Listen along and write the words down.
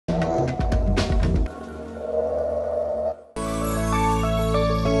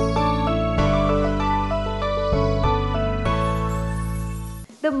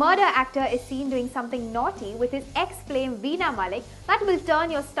murder actor is seen doing something naughty with his ex-flame Veena Malik that will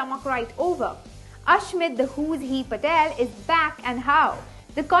turn your stomach right over. Ashmit the Who's He Patel is back, and how?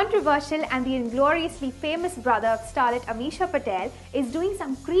 The controversial and the ingloriously famous brother of starlet Ashmit Patel is doing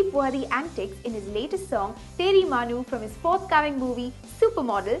some creep-worthy antics in his latest song Teri Manu from his forthcoming movie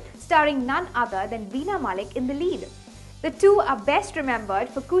Supermodel, starring none other than Veena Malik in the lead. The two are best remembered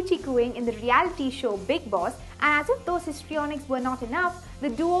for coochie-cooing in the reality show Bigg Boss, and as if those histrionics were not enough, the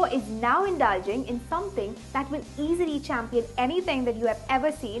duo is now indulging in something that will easily champion anything that you have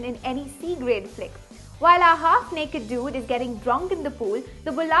ever seen in any C-grade flick. While our half-naked dude is getting drunk in the pool,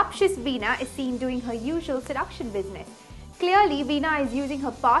 the voluptuous Veena is seen doing her usual seduction business. Clearly, Veena is using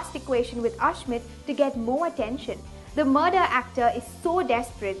her past equation with Ashmit to get more attention. The murder actor is so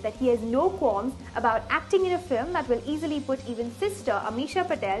desperate that he has no qualms about acting in a film that will easily put even sister Ashmit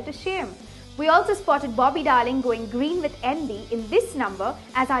Patel to shame. We also spotted Bobby Darling going green with envy in this number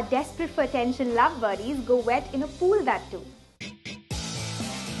as our desperate for attention love buddies go wet in a pool that too.